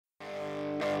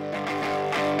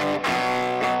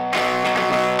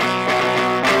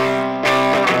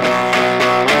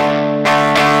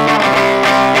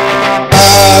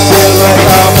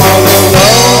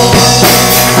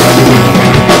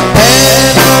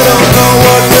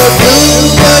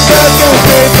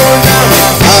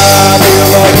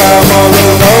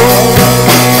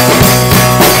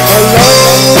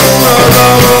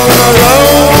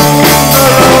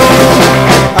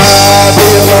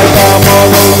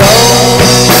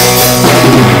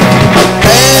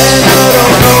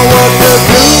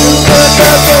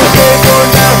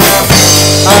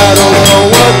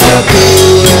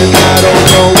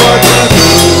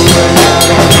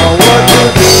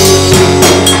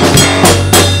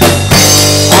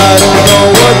don't know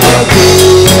what to do,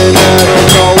 and I don't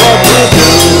know what to do,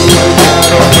 and I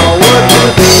don't know what to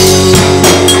do.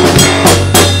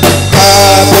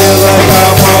 I feel like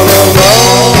I'm all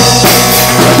alone,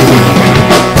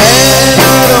 and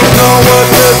I don't know what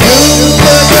to do,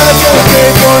 but that's okay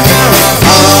for now.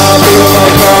 I feel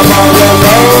like I'm all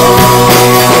alone.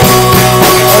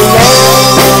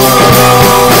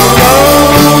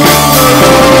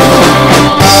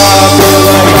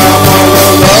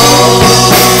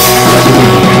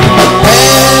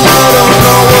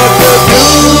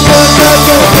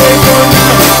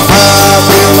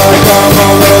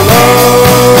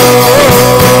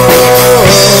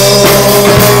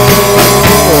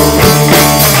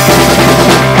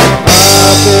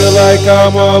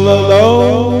 I'm all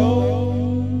alone.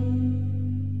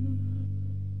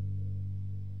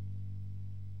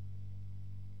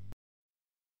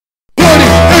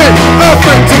 Putting in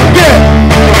effort to get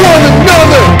one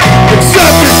another.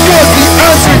 Acceptance was the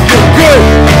answer. You're good.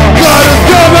 Gotta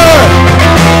cover.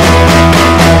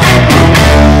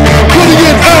 Putting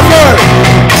in effort.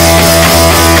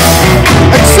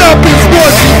 Acceptance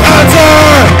was the answer.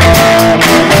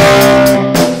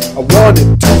 I wanted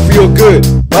to feel good,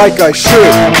 like I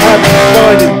should, happy,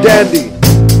 fine and dandy.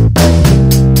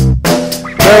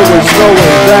 There was no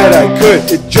way that I could,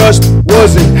 it just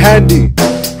wasn't handy.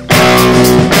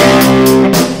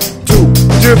 Two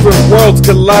different worlds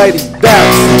colliding,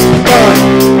 that's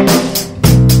fine.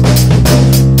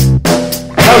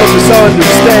 Hell of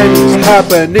misunderstandings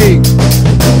happening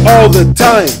all the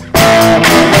time.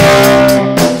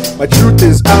 My truth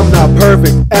is I'm not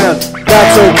perfect, and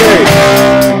that's okay.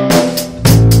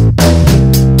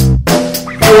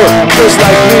 You're just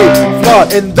like me, flawed,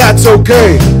 and that's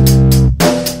okay.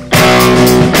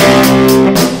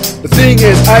 The thing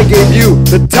is, I gave you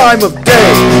the time of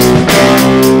day.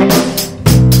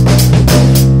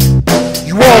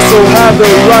 You also have the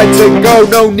right to go,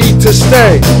 no need to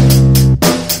stay.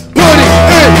 Putting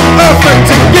in effort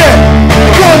to get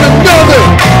one another.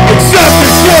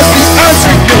 Acceptance was the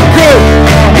answer, you're good.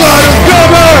 Gotta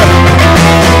cover.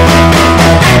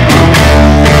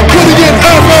 Putting in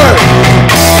effort.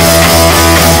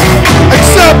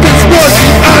 Acceptance was the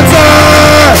answer.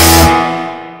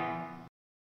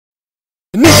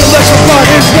 An IntellectualBond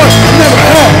is what I never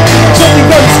had. Something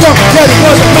very strong, yet it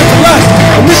wasn't meant to last.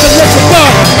 An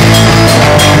IntellectualBond,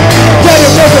 yet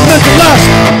it wasn't meant to last.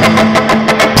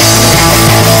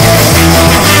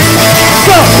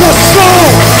 God was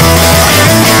strong,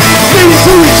 leading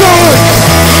to rejoice.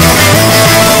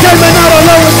 They may not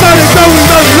alone inside and going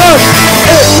unloved.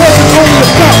 It wasn't only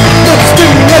about mental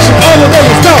stimulation, all of it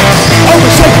was about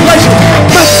over-circulation,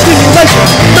 mental stimulation,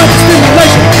 mental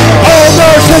stimulation, all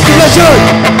nerve circulation,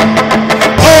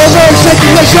 all nerve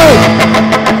circulation,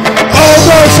 all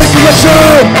nerve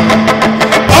circulation,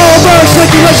 all nerve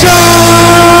circulation.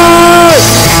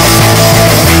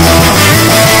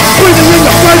 Breathing in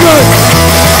the fragrance,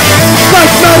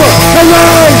 like metal,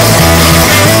 alive.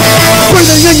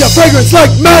 Breathing in your fragrance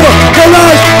like metal,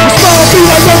 alive. The small beat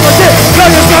I won't forget, now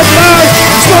you're not tonight.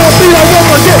 Small beat I won't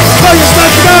forget, now you're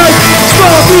not tonight.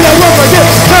 Small beat I won't forget,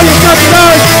 now you're not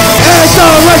tonight. And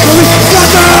directly,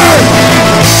 nothing.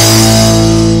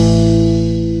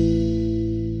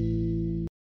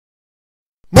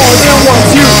 More than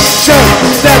once you showed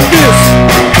that this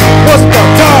was the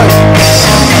time.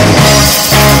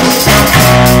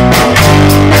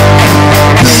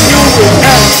 You knew it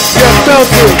and you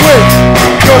felt it with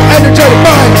your energetic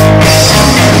mind.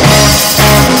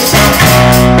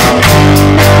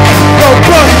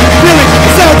 Robust, feeling,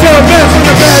 sound elements from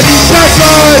the baddie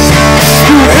backside.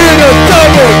 You hit a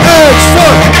double-edged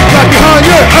sword right behind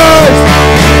your eyes.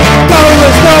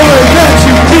 Powerless knowing that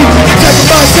you keep taken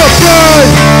by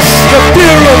surprise. The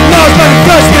fear of loss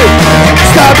manifested,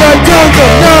 stab and tongue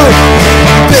of night.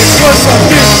 This was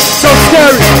something so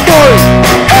scary, foreign,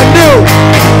 and new.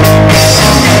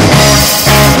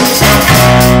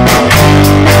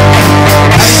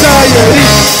 Anxiety,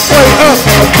 way up,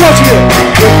 approaching it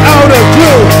without a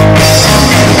clue.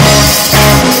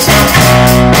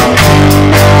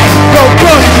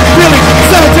 Robust, feeling,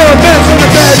 sound elements from the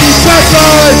baddie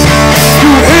backside.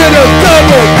 You hit a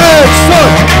double-edged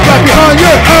sword right behind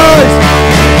your eyes.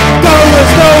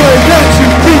 Powerless knowing that you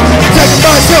keep taken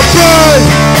by surprise.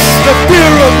 The fear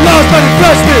of loss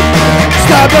manifested,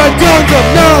 stab and tongue of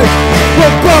night.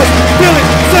 Robust, feeling,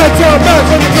 sound elements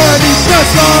from the baddie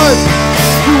backside.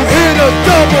 You hit a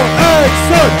double-edged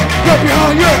sword right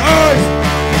behind your eyes.